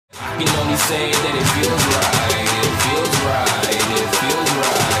can only say that it feels right. It feels right. It feels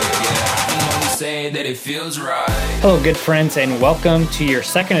right. Yeah, I can only say that it feels right. Hello, good friends, and welcome to your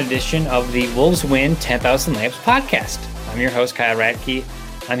second edition of the Wolves Win 10,000 Layups podcast. I'm your host, Kyle Radke.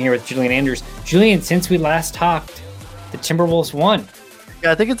 I'm here with Julian Andrews. Julian, since we last talked, the Timberwolves won.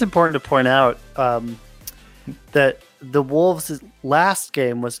 Yeah, I think it's important to point out that the Wolves' last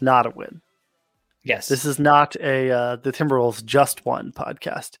game was not a win. Yes. This is not a the Timberwolves just won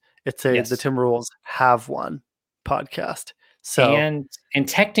podcast. It's a the Timberwolves have won podcast. So and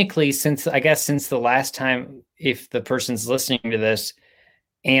technically, since the last time, if the person's listening to this,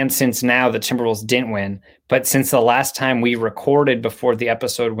 and since now the Timberwolves didn't win, but since the last time we recorded before the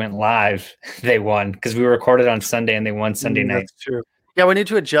episode went live, they won because we recorded on Sunday and they won Sunday night. That's true. Yeah, we need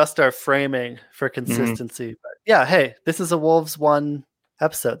to adjust our framing for consistency. But yeah, hey, this is a Wolves One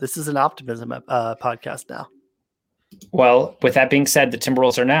episode. This is an optimism podcast now. Well, with that being said, the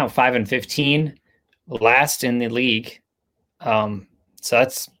Timberwolves are now 5-15, last in the league. So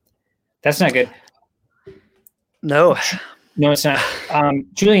that's not good. No, it's not.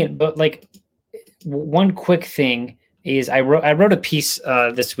 Julian, but like one quick thing is I wrote a piece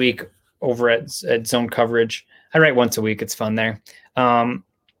this week over at Zone Coverage. I write once a week. It's fun there.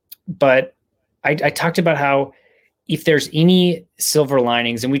 But I talked about how if there's any silver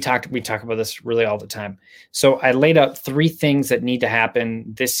linings, and we talk about this really all the time. So I laid out 3 things that need to happen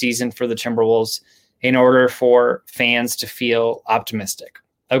this season for the Timberwolves in order for fans to feel optimistic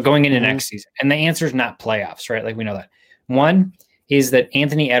of going into next season. And the answer is not playoffs, right? Like we know that. One is that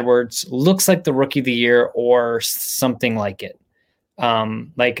Anthony Edwards looks like the rookie of the year or something like it.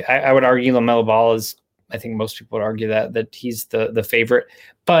 Like I would argue LaMelo Ball is, I think most people would argue that he's the favorite.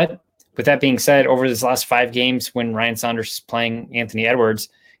 But with that being said, over his last 5 games when Ryan Saunders is playing Anthony Edwards,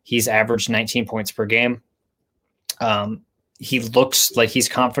 he's averaged 19 points per game. He looks like he's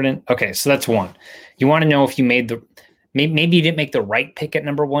confident. Okay, so that's one. You want to know if you made maybe you didn't make the right pick at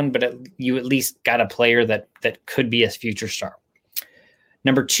number 1, but you at least got a player that could be a future star.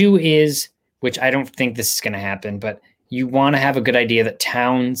 Number 2 is, which I don't think this is going to happen, but you want to have a good idea that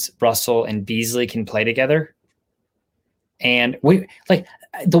Towns, Russell, and Beasley can play together. And we like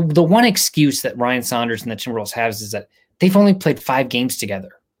the one excuse that Ryan Saunders and the Timberwolves has is that they've only played 5 games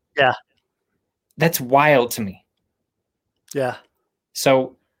together. Yeah. That's wild to me. Yeah.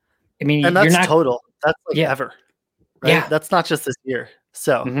 So, I mean, and that's you're not total. That's like ever. Right? Yeah. That's not just this year.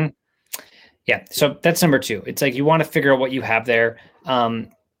 So, yeah. So that's number 2. It's like you want to figure out what you have there. And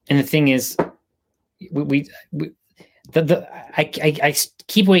the thing is, I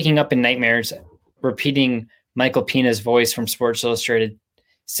keep waking up in nightmares repeating Michael Pina's voice from Sports Illustrated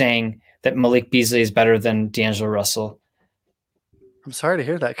saying that Malik Beasley is better than D'Angelo Russell. I'm sorry to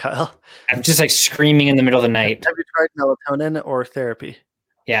hear that, Kyle. I'm just like screaming in the middle of the night. Have you tried melatonin or therapy?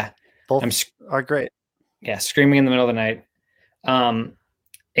 Yeah. Both are great. Yeah, screaming in the middle of the night.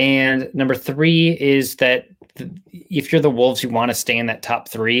 And number 3 is that if you're the Wolves, you want to stay in that top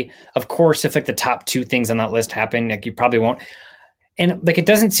 3. Of course, if like the top 2 things on that list happen, like you probably won't. And like it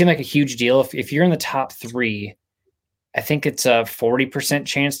doesn't seem like a huge deal. If you're in the top 3, I think it's a 40%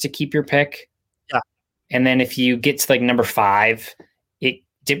 chance to keep your pick. Yeah. And then if you get to like number 5, it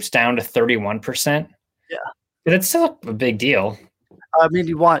dips down to 31%. Yeah. But that's still a big deal. I mean,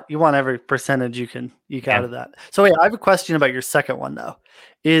 you want every percentage you can eke out of that. So wait, I have a question about your second one though.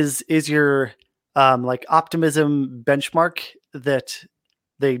 Is your like optimism benchmark that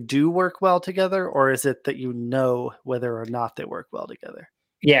they do work well together, or is it that you know whether or not they work well together?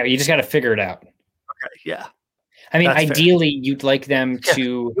 Yeah, you just got to figure it out. Okay, yeah. I mean, ideally, you'd like them to.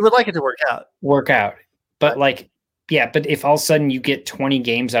 You would like it to work out, but like, yeah. But if all of a sudden you get 20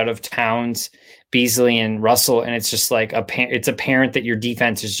 games out of Towns, Beasley, and Russell, and it's just like it's apparent that your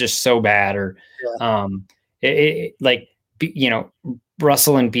defense is just so bad, or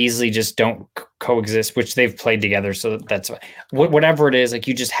Russell and Beasley just don't coexist, which they've played together. So that's whatever it is, like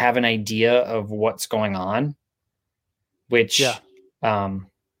you just have an idea of what's going on, which,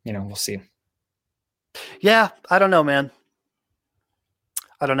 we'll see. Yeah. I don't know, man.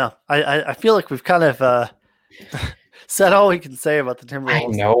 I don't know. I feel like we've kind of said all we can say about the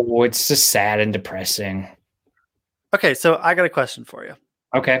Timberwolves. I know, it's just sad and depressing. Okay. So I got a question for you.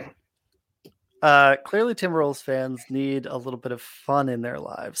 Okay. Clearly Timberwolves fans need a little bit of fun in their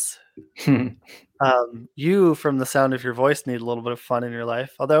lives. You, from the sound of your voice, need a little bit of fun in your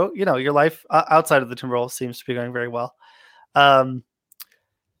life. Although, your life outside of the Timberwolves seems to be going very well.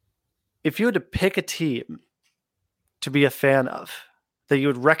 If you had to pick a team to be a fan of that you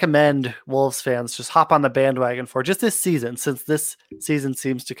would recommend Wolves fans just hop on the bandwagon for just this season, since this season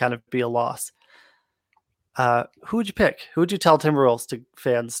seems to kind of be a loss, who would you pick? Who would you tell Timberwolves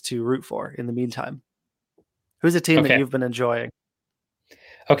fans to root for in the meantime? Who's a team that you've been enjoying?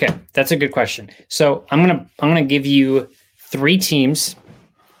 Okay, that's a good question. So I'm gonna give you 3 teams.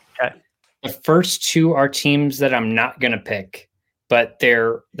 Okay. The first 2 are teams that I'm not gonna pick, but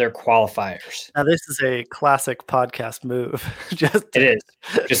they're qualifiers. Now this is a classic podcast move. It is.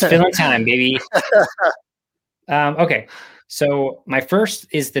 Just filling time, baby. Okay. So my first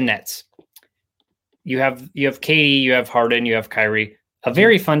is the Nets. You have Katie, you have Harden, you have Kyrie. A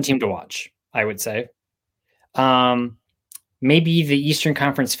very fun team to watch, I would say. Maybe the Eastern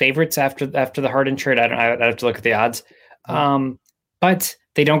Conference favorites after the Harden trade. I'd have to look at the odds. But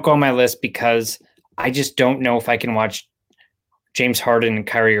they don't go on my list because I just don't know if I can watch James Harden and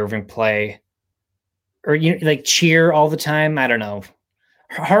Kyrie Irving play or cheer all the time. I don't know.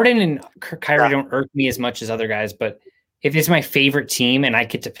 Harden and Kyrie don't irk me as much as other guys, but if it's my favorite team and I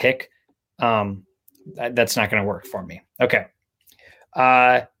get to pick, that's not going to work for me. Okay.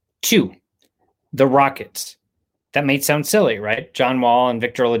 2, the Rockets. That may sound silly, right? John Wall and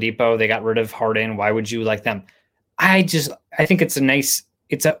Victor Oladipo, they got rid of Harden. Why would you like them? I think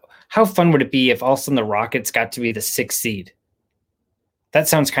how fun would it be if all of a sudden the Rockets got to be the 6th seed? That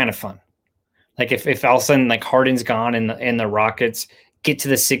sounds kind of fun. Like if all of a sudden like Harden's gone and the Rockets get to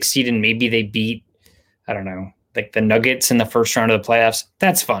the 6th seed and maybe they beat, I don't know, like the Nuggets in the first round of the playoffs.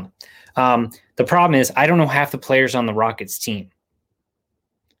 That's fun. The problem is I don't know half the players on the Rockets team.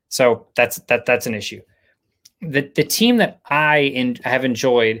 So that's an issue. The team that I have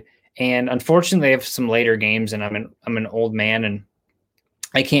enjoyed, and unfortunately they have some later games, and I'm an old man and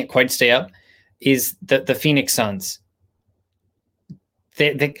I can't quite stay up, is the Phoenix Suns.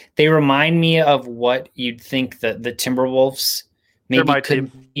 They remind me of what you'd think the Timberwolves maybe They're my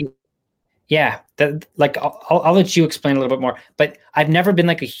could team. be. Yeah, I'll let you explain a little bit more. But I've never been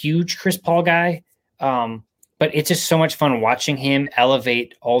like a huge Chris Paul guy, but it's just so much fun watching him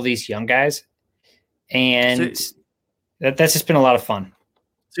elevate all these young guys. And that's just been a lot of fun.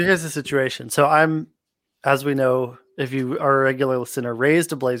 So here's the situation. So I'm, as we know, if you are a regular listener,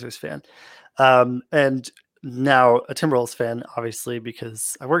 raised a Blazers fan, and now a Timberwolves fan, obviously,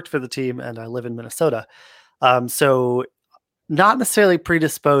 because I worked for the team and I live in Minnesota. So not necessarily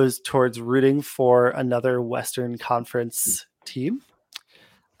predisposed towards rooting for another Western Conference team.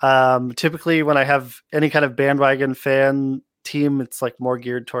 Typically, when I have any kind of bandwagon fan team, it's like more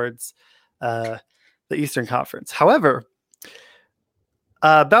geared towards the Eastern Conference. However,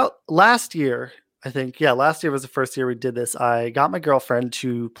 about last year, I think, last year was the first year we did this. I got my girlfriend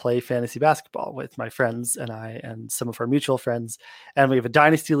to play fantasy basketball with my friends and I and some of our mutual friends. And we have a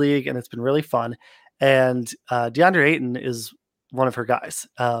dynasty league and it's been really fun. And DeAndre Ayton is one of her guys.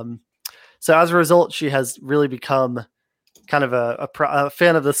 So as a result, she has really become kind of a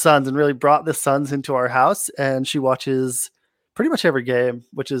fan of the Suns and really brought the Suns into our house. And she watches pretty much every game,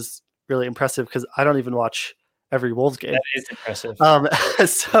 which is really impressive because I don't even watch every Wolves game. That is impressive.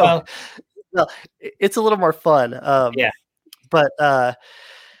 Well, it's a little more fun. But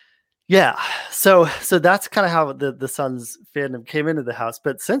so that's kind of how the Suns fandom came into the house.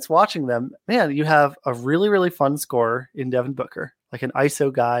 But since watching them, man, you have a really, really fun scorer in Devin Booker, like an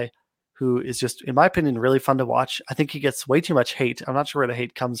ISO guy who is just, in my opinion, really fun to watch. I think he gets way too much hate. I'm not sure where the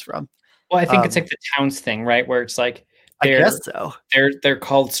hate comes from. Well, I think it's like the Towns thing, right? Where it's like, I guess so. They're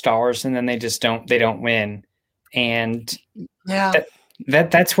called stars and then they don't win. And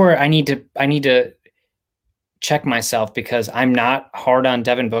that's where I need to check myself because I'm not hard on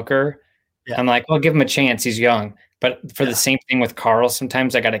Devin Booker. Yeah. I'm like, well, give him a chance. He's young. But for the same thing with Carl,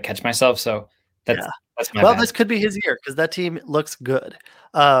 sometimes I got to catch myself. So that's my bad. This could be his year because that team looks good.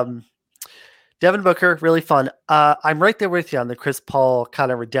 Devin Booker, really fun. I'm right there with you on the Chris Paul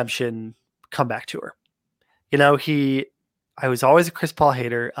kind of redemption comeback tour. You know, I was always a Chris Paul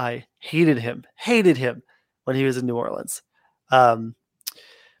hater. I hated him when he was in New Orleans.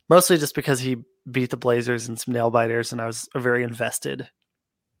 Mostly just because he beat the Blazers and some nail biters, and I was a very invested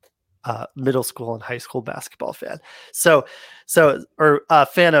middle school and high school basketball fan. Or a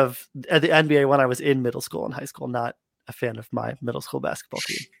fan of the NBA when I was in middle school and high school, not a fan of my middle school basketball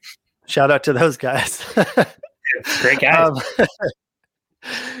team. Shout out to those guys. Great guys.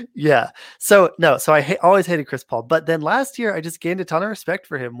 So I always hated Chris Paul, but then last year I just gained a ton of respect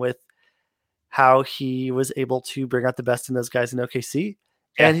for him with how he was able to bring out the best in those guys in OKC,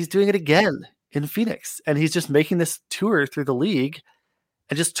 and he's doing it again in Phoenix, and he's just making this tour through the league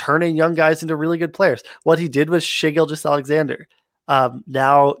and just turning young guys into really good players. What he did with Shai Gilgeous-Alexander,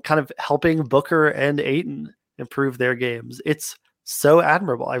 now kind of helping Booker and Ayton improve their games. It's so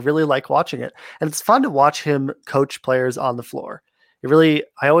admirable. I really like watching it, and it's fun to watch him coach players on the floor. I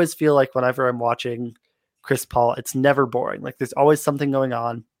always feel like whenever I'm watching Chris Paul. It's never boring. Like there's always something going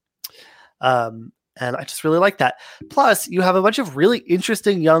on. And I just really like that. Plus, you have a bunch of really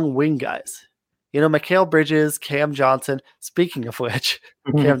interesting young wing guys. Mikal Bridges, Cam Johnson. Speaking of which,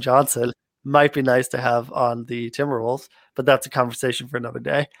 Cam Johnson might be nice to have on the Timberwolves, but that's a conversation for another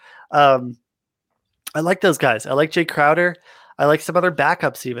day. I like those guys. I like Jay Crowder. I like some other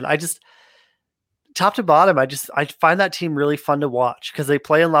backups even. I just, top to bottom, I find that team really fun to watch because they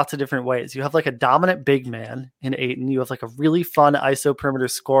play in lots of different ways. You have like a dominant big man in Ayton. You have like a really fun ISO perimeter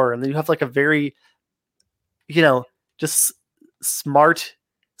scorer. And then you have like a very, just smart,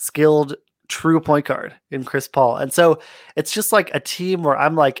 skilled, true point guard in Chris Paul. And so it's just like a team where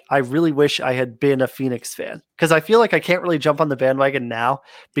I'm like, I really wish I had been a Phoenix fan because I feel like I can't really jump on the bandwagon now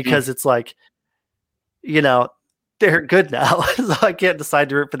because it's like, they're good now. So I can't decide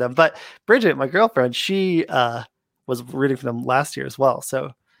to root for them. But Bridget, my girlfriend, she was rooting for them last year as well.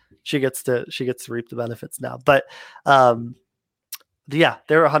 So she gets to reap the benefits now. But yeah,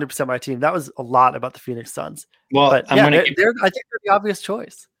 they're 100% my team. That was a lot about the Phoenix Suns. Well, but I think they're the obvious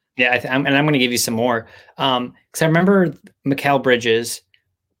choice. Yeah, and I'm going to give you some more because I remember Mikal Bridges.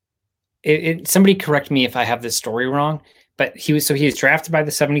 Somebody correct me if I have this story wrong, but he was drafted by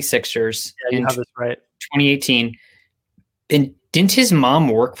the 76ers you have this right. 2018. And didn't his mom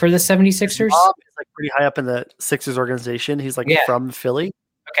work for the 76ers? His mom is like pretty high up in the Sixers organization. He's like from Philly.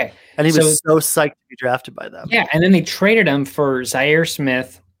 Okay. And he was so psyched to be drafted by them. Yeah, and then they traded him for Zaire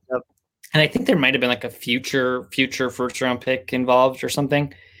Smith. Yep. And I think there might have been like a future first round pick involved or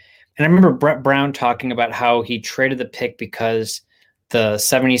something. And I remember Brett Brown talking about how he traded the pick because the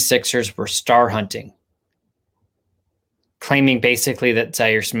 76ers were star hunting, claiming basically that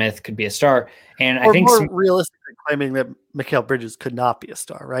Zaire Smith could be a star. And I think more realistically claiming that Mikal Bridges could not be a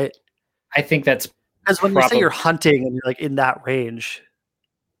star, right? I think that's because when you say you're hunting and you're like in that range.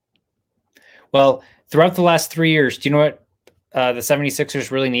 Well, throughout the last 3 years, do you know what the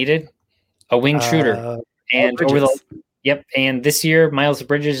 76ers really needed? A wing shooter. And and this year, Miles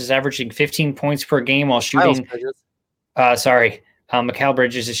Bridges is averaging 15 points per game while shooting. Mikal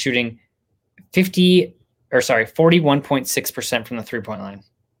Bridges is shooting 41.6% from the 3-point line.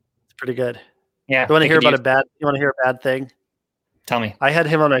 It's pretty good. Yeah. You want to hear a bad thing? Tell me. I had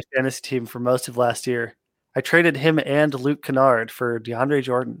him on my fantasy team for most of last year. I traded him and Luke Kennard for DeAndre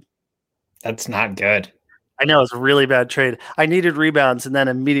Jordan. That's not good. I know, it's a really bad trade. I needed rebounds, and then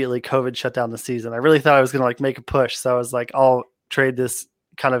immediately COVID shut down the season. I really thought I was going to make a push, so I was like, I'll trade this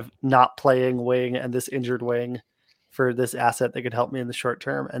kind of not playing wing and this injured wing for this asset that could help me in the short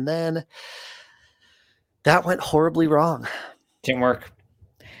term. And then that went horribly wrong. Didn't work.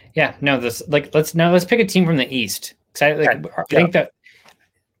 Yeah, no. Let's pick a team from the East. I think that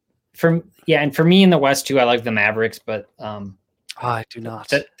for me in the West too, I like the Mavericks, but I do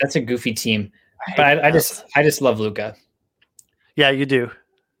not. That's a goofy team. But I just love Luka. Yeah, you do.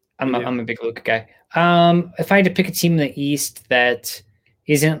 I'm a big Luka guy. If I had to pick a team in the East that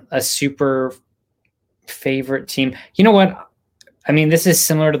isn't a super favorite team, you know what? I mean, this is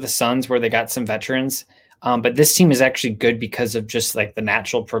similar to the Suns where they got some veterans, but this team is actually good because of just like the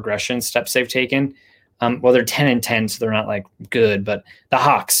natural progression steps they've taken. Well, they're 10-10, so they're not like good, but the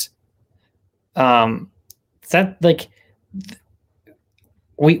Hawks.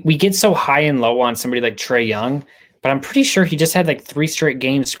 We get so high and low on somebody like Trae Young, but I'm pretty sure he just had like 3 straight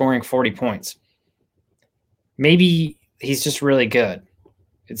games scoring 40 points. Maybe he's just really good.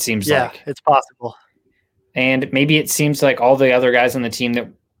 It seems like. Yeah, it's possible. And maybe it seems like all the other guys on the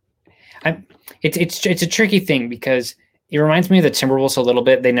team it's a tricky thing because it reminds me of the Timberwolves a little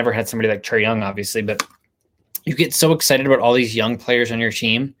bit. They never had somebody like Trae Young, obviously, but you get so excited about all these young players on your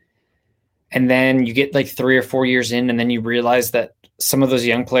team. And then you get like 3 or 4 years in, and then you realize that some of those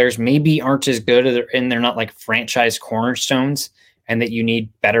young players maybe aren't as good and they're not like franchise cornerstones and that you need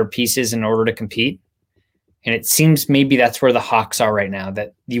better pieces in order to compete. And it seems maybe that's where the Hawks are right now,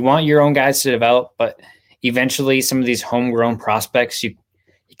 that you want your own guys to develop, but eventually some of these homegrown prospects, you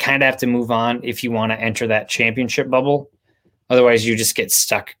kind of have to move on if you want to enter that championship bubble. Otherwise you just get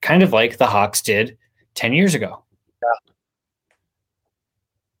stuck, kind of like the Hawks did 10 years ago. Yeah.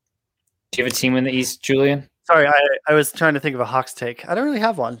 Do you have a team in the East, Julian? Sorry, I was trying to think of a Hawks take. I don't really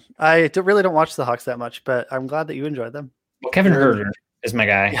have one. I really don't watch the Hawks that much, but I'm glad that you enjoyed them. Well, Kevin Huerter is my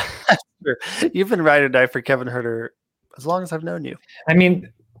guy. Yeah, sure. You've been ride or die for Kevin Huerter as long as I've known you. I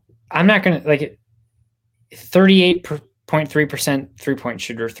mean, I'm not going to like it. 38.3% 3-point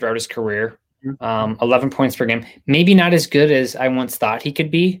shooter throughout his career. 11 points per game. Maybe not as good as I once thought he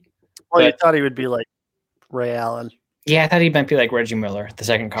could be. Well, you thought he would be like Ray Allen. Yeah, I thought he might be like Reggie Miller, the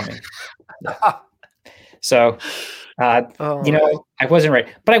second coming. So, I wasn't right.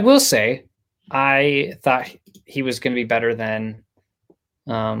 But I will say I thought he was going to be better than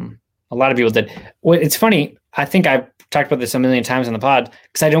a lot of people did. Well, it's funny. I think I've talked about this a million times on the pod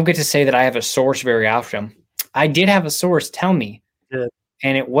because I don't get to say that I have a source very often. I did have a source tell me,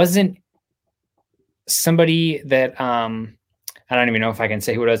 and it wasn't somebody that I don't even know if I can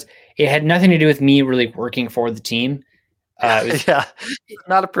say who it was. It had nothing to do with me really working for the team. Yeah,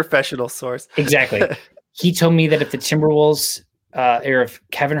 not a professional source. Exactly. He told me that if the Timberwolves or if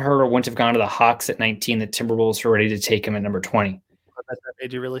Kevin Huerter wouldn't have gone to the Hawks at 19, the Timberwolves were ready to take him at number 20. That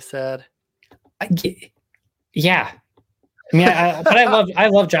made you really sad. Yeah. I mean, but I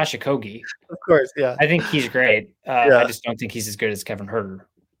love Josh Okogie. Of course, yeah. I think he's great. I just don't think he's as good as Kevin Huerter.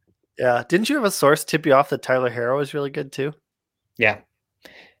 Yeah. Didn't you have a source tip you off that Tyler Herro is really good too? Yeah.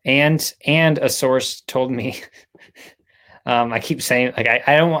 And a source told me I keep saying like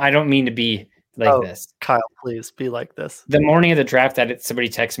I don't mean to be like this. Kyle, please be like this. The morning of the draft somebody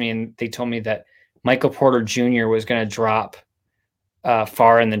texted me and they told me that Michael Porter Jr. was going to drop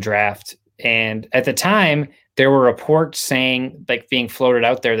far in the draft. And at the time, there were reports saying, like being floated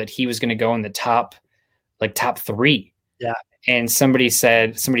out there, that he was going to go in the top 3. Yeah. And somebody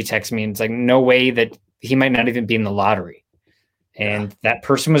texted me and it's like, no way, that he might not even be in the lottery. And that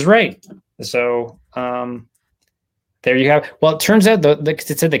person was right. So there you have. Well, it turns out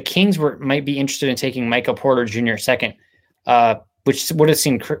it said the Kings might be interested in taking Michael Porter Jr. second, which would have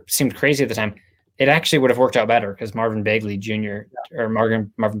seemed crazy at the time. It actually would have worked out better because Marvin Bagley Jr. or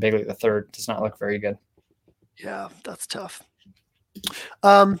Marvin Bagley III does not look very good. Yeah, that's tough.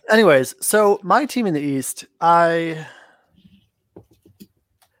 Anyways, so my team in the East, I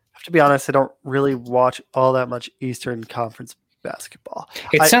have to be honest, I don't really watch all that much Eastern Conference basketball.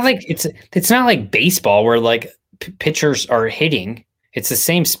 It's not like baseball where like pitchers are hitting. It's the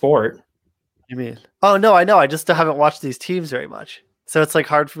same sport. You mean? Oh no, I know. I just haven't watched these teams very much. So it's like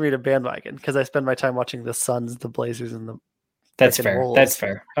hard for me to bandwagon because I spend my time watching the Suns, the Blazers, and the. That's fair. Wolves. That's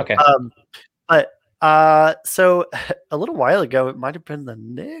fair. Okay. But so a little while ago, it might have been the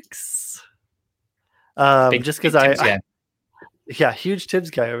Knicks. Just because yeah, huge Tibbs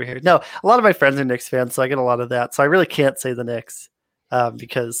guy over here. No, a lot of my friends are Knicks fans, so I get a lot of that. So I really can't say the Knicks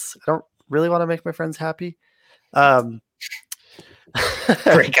because I don't really want to make my friends happy. Great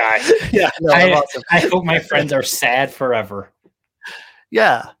guy. Yeah, no, awesome. I hope my friends are sad forever.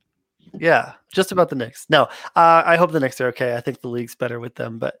 Yeah, just about the Knicks. No, I hope the Knicks are okay. I think the league's better with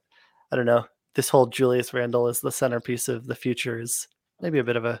them, but I don't know. This whole Julius Randle is the centerpiece of the future is maybe a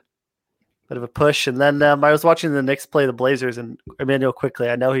bit of a push. And then I was watching the Knicks play the Blazers, and Emmanuel Quickley,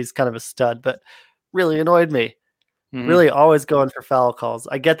 I know he's kind of a stud, but really annoyed me. Mm-hmm. Really always going for foul calls.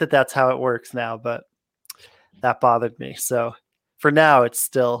 I get that that's how it works now, but that bothered me. So for now, it's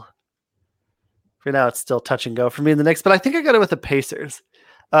still touch and go for me in the Knicks, but I think I got it with the Pacers.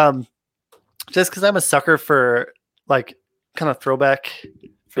 Just because I'm a sucker for like kind of throwback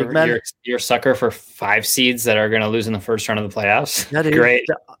big men. You're a sucker for 5 seeds that are going to lose in the first round of the playoffs. That is, Great.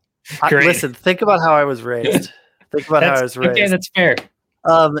 Listen, think about how I was raised. Okay, that's fair.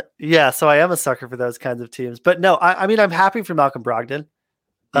 Yeah, so I am a sucker for those kinds of teams. But no, I mean, I'm happy for Malcolm Brogdon.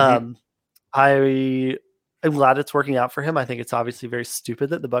 Mm-hmm. I'm glad it's working out for him. I think it's obviously very stupid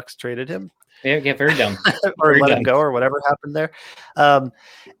that the Bucks traded him. Yeah, very dumb. Or let him go or whatever happened there. And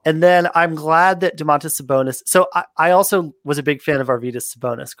then I'm glad that Domantas Sabonis. So I also was a big fan of Arvydas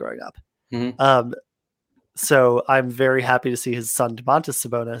Sabonis growing up. Mm-hmm. So I'm very happy to see his son Domantas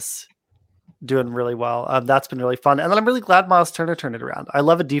Sabonis doing really well. That's been really fun. And then I'm really glad Miles Turner turned it around. I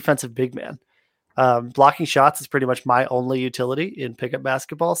love a defensive big man. Blocking shots is pretty much my only utility in pickup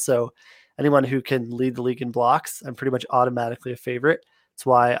basketball. So anyone who can lead the league in blocks, I'm pretty much automatically a favorite. That's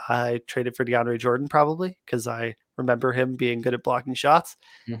why I traded for DeAndre Jordan, probably, because I remember him being good at blocking shots.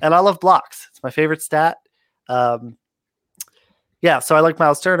 Mm-hmm. And I love blocks. It's my favorite stat. Yeah, so I like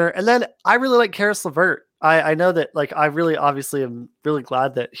Miles Turner. And then I really like Karis LeVert. I know that, like, I really obviously am really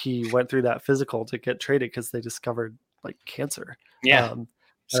glad that he went through that physical to get traded because they discovered, like, cancer. Yeah. I'm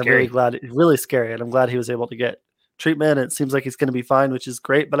really glad. It's really scary. And I'm glad he was able to get treatment. And it seems like he's going to be fine, which is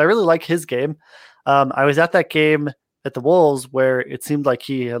great. But I really like his game. I was at that game at the Wolves where it seemed like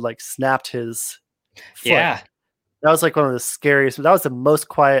he had, like, snapped his foot. Yeah. That was, like, one of the scariest. That was the most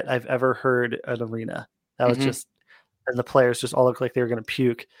quiet I've ever heard an arena. That was just, and the players just all looked like they were going to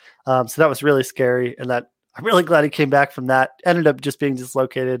puke. So that was really scary. And that I'm really glad he came back from that. Ended up just being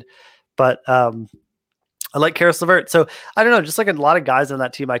dislocated. But I like Karis LeVert. So I don't know, just like a lot of guys on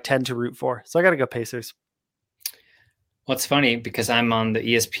that team I tend to root for. So I got to go Pacers. Well, it's funny because I'm on the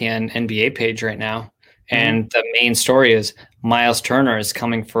ESPN NBA page right now. And the main story is Miles Turner is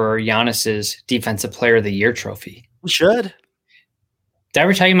coming for Giannis's Defensive Player of the Year trophy. We should. Did I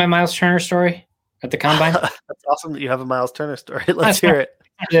ever tell you my Miles Turner story? at the combine. That's awesome that you have a Miles Turner story. Let's hear it.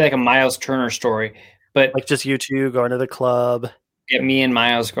 It's really like a Miles Turner story, but Like just you two going to the club. get me and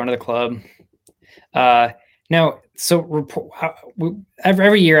Miles going to the club. Now, so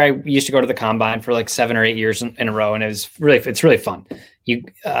every year I used to go to the combine for like 7 or 8 years in a row, and it's really fun.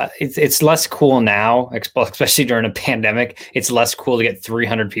 It's less cool now, especially during a pandemic. It's less cool to get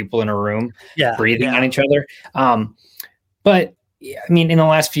 300 people in a room breathing on each other. But I mean, in the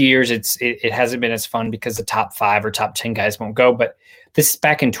last few years, it hasn't been as fun because the top 5 or top 10 guys won't go. But this is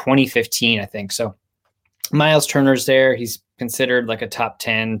back in 2015, I think. So Miles Turner's there. He's considered like a top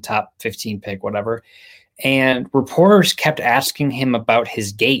 10, top 15 pick, whatever. And reporters kept asking him about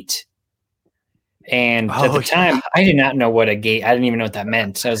his gait. And at the time, I did not know what a gait. I didn't even know what that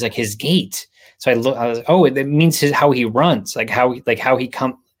meant. So I was like, his gait. So I was it means how he runs, how he runs,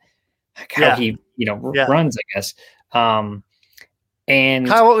 I guess. And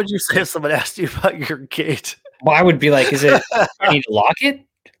Kyle, what would you say if someone asked you about your gait? Well, I would be like, I need to lock it?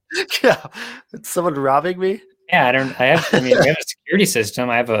 Yeah. Is someone robbing me? Yeah, I have a security system.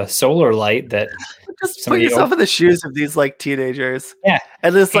 I have a solar light that just put yourself in the shoes of these like teenagers. Yeah.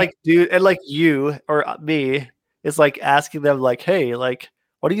 And this like dude, and like you or me is like asking them like, hey, like,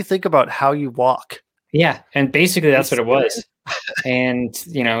 what do you think about how you walk? Yeah. And basically that's what it was. And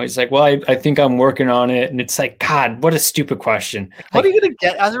it's like, well, I think I'm working on it. And it's like, God, what a stupid question. What are you going to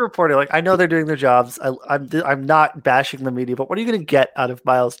get as a reporter? Like, I know they're doing their jobs. I'm not bashing the media, but what are you going to get out of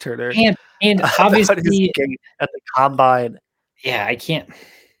Miles Turner? And obviously at the combine. Yeah, I can't.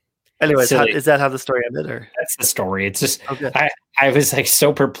 Anyways, is that how the story ended? Or that's the story. It's just I was like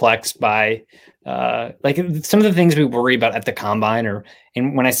so perplexed by like some of the things we worry about at the combine,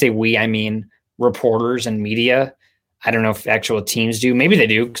 and when I say we, I mean reporters and media. I don't know if actual teams do. Maybe they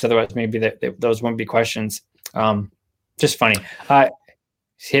do, because otherwise maybe those won't be questions. Just funny.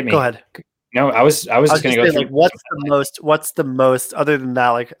 Hit me. Go ahead. No, I was just going to go through. Like, what's the most, other than that,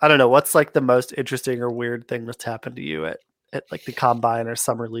 like, I don't know, what's like the most interesting or weird thing that's happened to you at like the combine or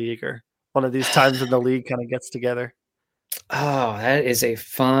summer league or one of these times when the league kind of gets together? Oh, that is a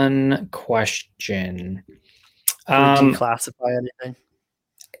fun question. Do you classify anything?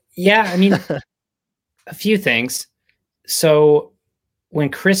 Yeah, I mean, a few things. So when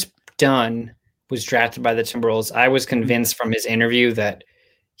Chris Dunn was drafted by the Timberwolves, I was convinced from his interview that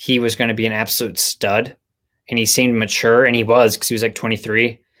he was going to be an absolute stud, and he seemed mature, and he was, because he was like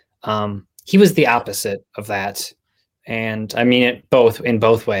 23. He was the opposite of that. And I mean it in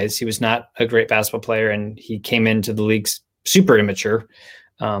both ways. He was not a great basketball player, and he came into the league super immature.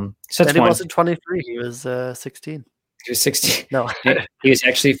 So that's he wasn't 23. He was 16. He was 16. No, he was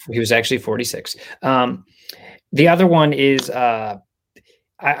actually 46. The other one is I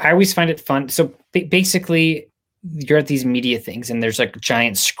always find it fun. So basically, you're at these media things, and there's like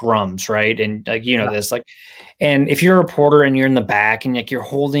giant scrums, right? And like this, like, and if you're a reporter and you're in the back and like you're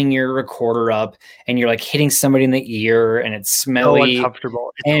holding your recorder up and you're like hitting somebody in the ear and it's smelly,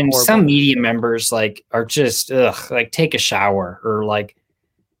 uncomfortable, and horrible. Some media members like are just like take a shower or like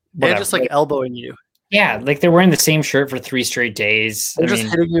they're just like elbowing you. Yeah, like they're wearing the same shirt for 3 straight days. They're just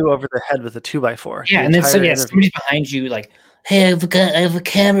hitting you over the head with a 2x4. Yeah, and then somebody's behind you like, hey, I have a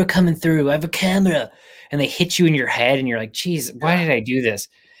camera coming through. I have a camera. And they hit you in your head, and you're like, geez, why did I do this?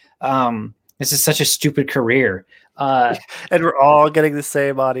 This is such a stupid career. And we're all getting the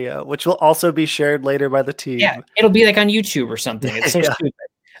same audio, which will also be shared later by the team. Yeah, it'll be like on YouTube or something. It's so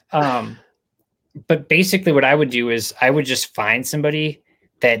stupid. But basically what I would do is I would just find somebody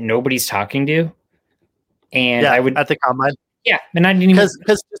that nobody's talking to. And I would at the combine. Yeah. And I didn't even because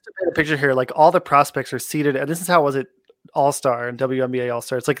just to paint a picture here, like all the prospects are seated, and this is how it was at All-Star and WNBA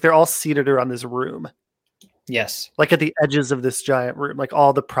All-Star. It's like they're all seated around this room. Yes. Like at the edges of this giant room, like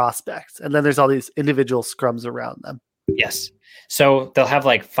all the prospects. And then there's all these individual scrums around them. Yes. So they'll have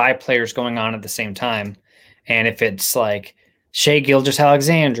like 5 players going on at the same time. And if it's like Shai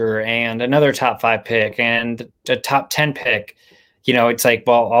Gilgeous-Alexander and another top 5 pick and a top 10 pick, it's like,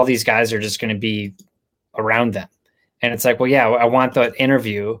 well, all these guys are just going to be around them. And it's like, well, yeah, I want the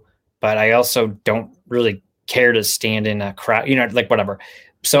interview, but I also don't really care to stand in a crowd, like whatever.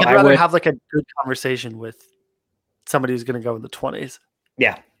 So I'd rather have like a good conversation with somebody who's going to go in the 20s.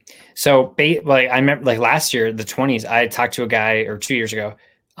 Yeah. So like I remember like last year, the 20s, I talked to a guy, or 2 years ago.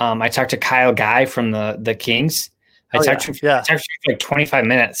 I talked to Kyle Guy from the Kings. I talked to him for like 25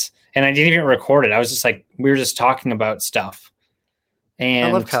 minutes, and I didn't even record it. I was just like, we were just talking about stuff. And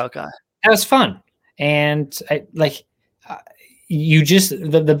I love Kyle Guy. That was fun. And I like, you just,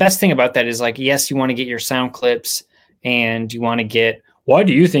 the best thing about that is like, yes, you want to get your sound clips, and you want to get, why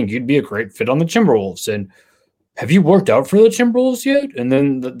do you think you'd be a great fit on the Timberwolves? And have you worked out for the Timberwolves yet? And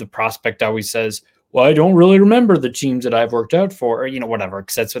then the prospect always says, well, I don't really remember the teams that I've worked out for, or, whatever,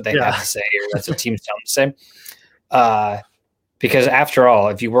 because that's what they Yeah. have to say, or that's what teams tell them to say. Because after all,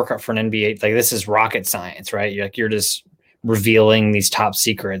 if you work out for an NBA, like this is rocket science, right? You're just revealing these top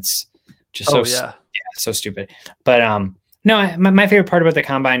secrets. Just so stupid. But no, my favorite part about the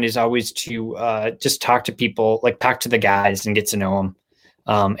combine is always to just talk to people, like talk to the guys and get to know them.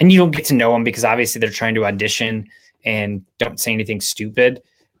 And you don't get to know them because obviously they're trying to audition and don't say anything stupid.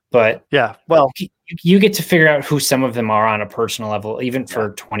 But yeah, well, you get to figure out who some of them are on a personal level, even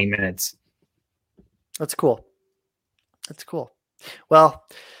for 20 minutes. That's cool. That's cool. Well,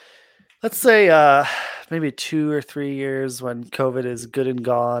 let's say maybe 2 or 3 years when COVID is good and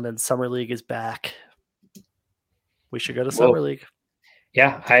gone and Summer League is back. We should go to Summer League.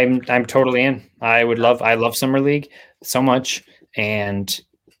 Yeah, I'm totally in. I love Summer League so much, and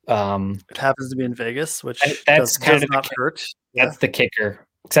it happens to be in Vegas, which does not hurt. That's the kicker.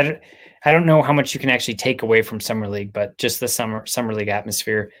 Because I don't know how much you can actually take away from Summer League, but just the Summer League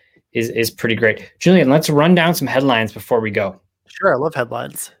atmosphere is pretty great. Julian, let's run down some headlines before we go. Sure, I love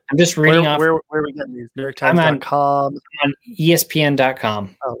headlines. I'm just reading off. Where are we getting these? NewYorkTimes.com. I'm on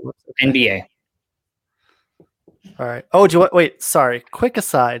ESPN.com. Oh, okay. NBA. All right. Oh, do you want? Wait, sorry. Quick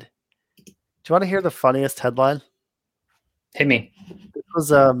aside. Do you want to hear the funniest headline? Hit me. It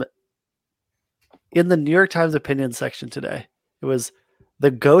was in the New York Times opinion section today. It was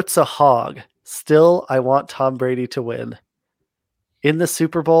 "The GOAT's a hog. Still, I want Tom Brady to win. In the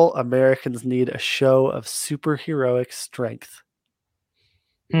Super Bowl, Americans need a show of superheroic strength."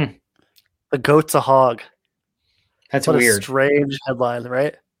 The GOAT's a hog. That's what weird. A strange headline,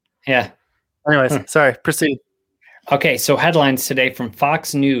 right? Yeah. Anyways, sorry. Proceed. Okay, so headlines today from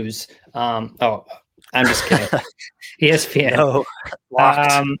Fox News. I'm just kidding. ESPN. No.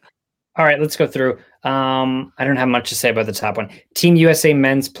 All right, let's go through. I don't have much to say about the top one. Team USA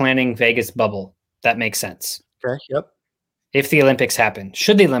men's planning Vegas bubble. That makes sense. Okay. Yep. If the Olympics happen,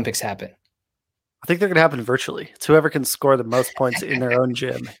 should the Olympics happen? I think they're going to happen virtually. It's whoever can score the most points in their own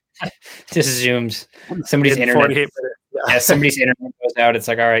gym. Just zooms. Somebody's in internet. 48 minutes. Yeah, somebody's internet goes out. It's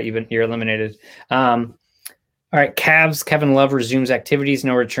like, all right, you're eliminated. All right, Cavs. Kevin Love resumes activities.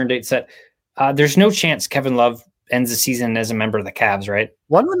 No return date set. There's no chance Kevin Love ends the season as a member of the Cavs, right?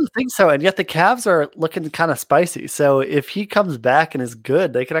 One wouldn't think so, and yet the Cavs are looking kind of spicy. So if he comes back and is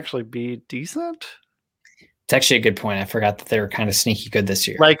good, they could actually be decent. It's actually a good point. I forgot that they were kind of sneaky good this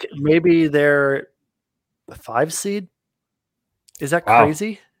year. Like maybe they're a 5 seed. Is that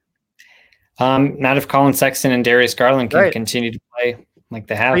crazy? Not if Colin Sexton and Darius Garland can continue to play like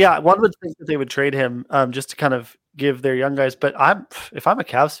they have. Yeah, one would think that they would trade him just to kind of give their young guys. But if I'm a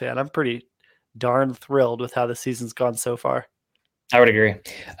Cavs fan, I'm pretty darn thrilled with how the season's gone so far. I would agree.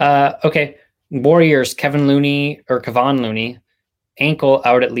 Okay, Warriors. Kevon Looney, ankle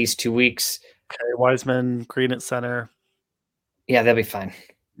out at least 2 weeks. Okay, Wiseman, Green at center. Yeah, they'll be fine.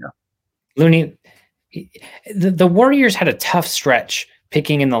 Yeah, Looney. The Warriors had a tough stretch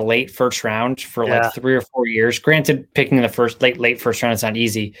picking in the late first round for like 3 or 4 years. Granted, picking in the late first round is not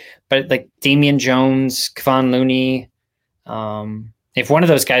easy, but like Damian Jones, Kevon Looney, if one of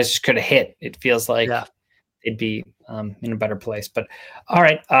those guys could have hit, it feels like they'd be in a better place. But all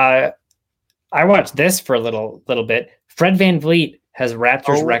right, I watched this for a little bit. Fred VanVleet has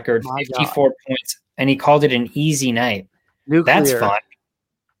Raptors record 54 points, and he called it an easy night. Nuclear. That's fun.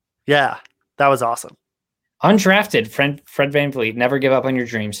 Yeah, that was awesome. Undrafted Fred VanVleet. Never give up on your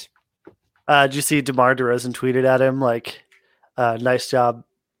dreams. Did you see DeMar DeRozan tweeted at him like, "Nice job,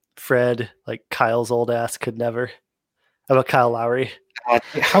 Fred." Like Kyle's old ass could never. How about Kyle Lowry?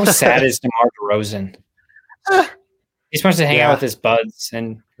 How sad is DeMar DeRozan? He's supposed to hang out with his buds,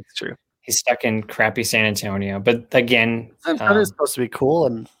 and it's true. He's stuck in crappy San Antonio. But again, Fred is supposed to be cool,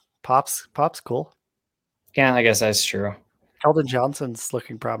 and Pop's cool. Yeah, I guess that's true. Keldon Johnson's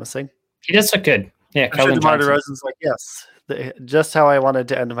looking promising. He does look good. Yeah, Keldon DeMar DeRozan's like, yes, just how I wanted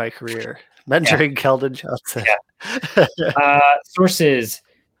to end my career, mentoring Keldon Johnson. Yeah. Sources: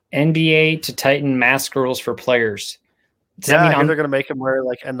 NBA to tighten mask rules for players. Does that mean they're going to make him wear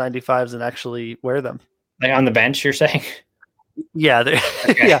like N95s and actually wear them? Like on the bench, you're saying? Yeah,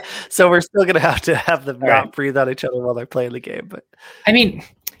 yeah. So we're still going to have them not breathe on each other while they're playing the game. But I mean,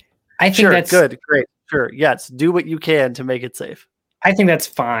 I think that's good, great, sure, yes. Do what you can to make it safe. I think that's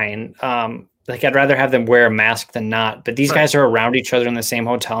fine. Like I'd rather have them wear a mask than not. But these guys are around each other in the same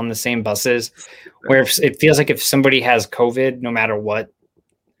hotel, in the same buses, where it feels like if somebody has COVID, no matter what,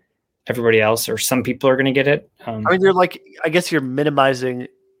 everybody else or some people are going to get it. I mean, you're like, I guess you're minimizing.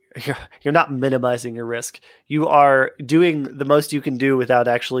 You're not minimizing your risk. You are doing the most you can do without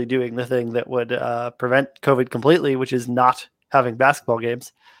actually doing the thing that would prevent COVID completely, which is not having basketball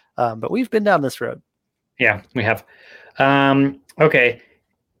games. But we've been down this road. Yeah, we have. Okay.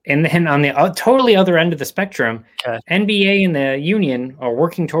 And then on the totally other end of the spectrum, Okay. NBA and the Union are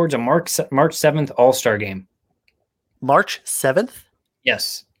working towards a March 7th All-Star game. March 7th?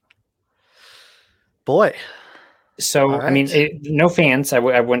 Yes. Boy. So, All I mean, right. no fans, I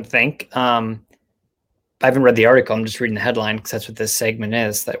wouldn't think. I haven't read the article. I'm just reading the headline because that's what this segment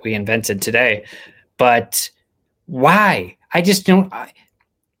is that we invented today. But why? I just don't.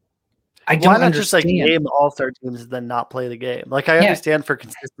 I don't Why not just like understand. name all-star teams and then not play the game? Like I Yeah. understand for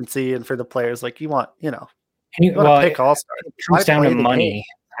consistency and for the players, like you want And you want to pick all-stars. it comes Why down play to the money, game?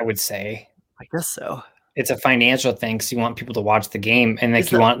 I would say. I guess so. It's a financial thing because you want people to watch the game, and like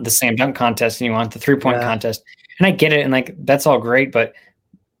Is you that- want the slam dunk contest and you want the 3-point Yeah. contest. And I get it, and like that's all great, but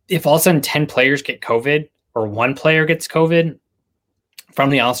if all of a sudden 10 players get COVID or one player gets COVID from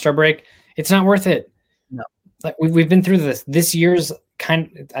the All-Star break, it's not worth it. No. Like we've been through this year's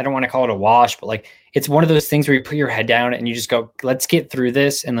I don't want to call it a wash, but like it's one of those things where you put your head down and you just go, let's get through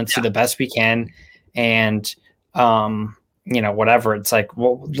this and let's do the best we can. And whatever. It's like,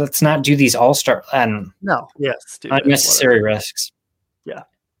 well, let's not do these all-star and No. Yes. Dude, unnecessary risks. Yeah.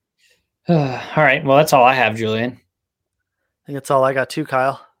 All right. Well, that's all I have, Julian. I think that's all I got too,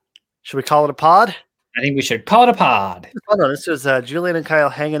 Kyle. Should we call it a pod? I think we should call it a pod. Oh no, this was Julian and Kyle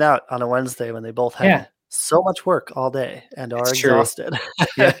hanging out on a Wednesday when they both had so much work all day and are It's true. exhausted.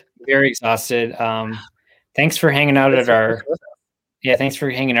 Very exhausted. Thanks for hanging out at our. Yeah, thanks for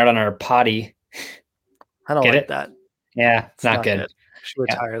hanging out on our potty. I don't Get like it? that. Yeah, it's not good. Should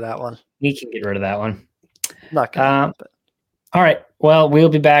retire that one. We can get rid of that one. Not good. All right. Well, we'll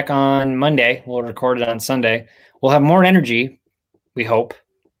be back on Monday. We'll record it on Sunday. We'll have more energy, we hope.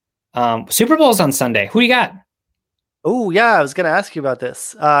 Super Bowl's on Sunday. Who you got? Oh, yeah. I was going to ask you about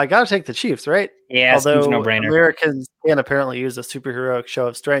this. I got to take the Chiefs, right? Yeah, Although no brainer. Americans can apparently use a superheroic show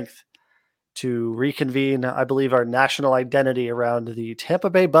of strength to reconvene, I believe, our national identity around the Tampa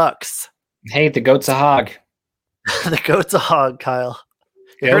Bay Bucks. Hey, the goat's a hog. The goat's a hog, Kyle.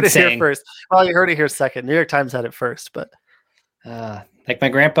 You Good heard it saying. here first. Well, you heard it here second. New York Times had it first, but Like my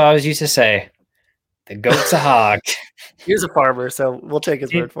grandpa always used to say, the goat's a hog. he was a farmer, so we'll take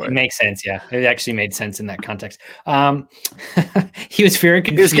his word for It it. makes sense, yeah. It actually made sense in that context. He was very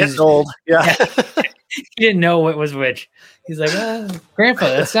He was confused. getting old. Yeah. He didn't know what was which. He's like, Grandpa,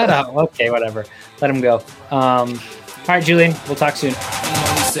 that's not how. Okay, whatever. Let him go. All right, Julian, we'll talk soon. You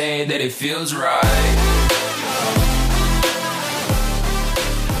know, we say that it feels right.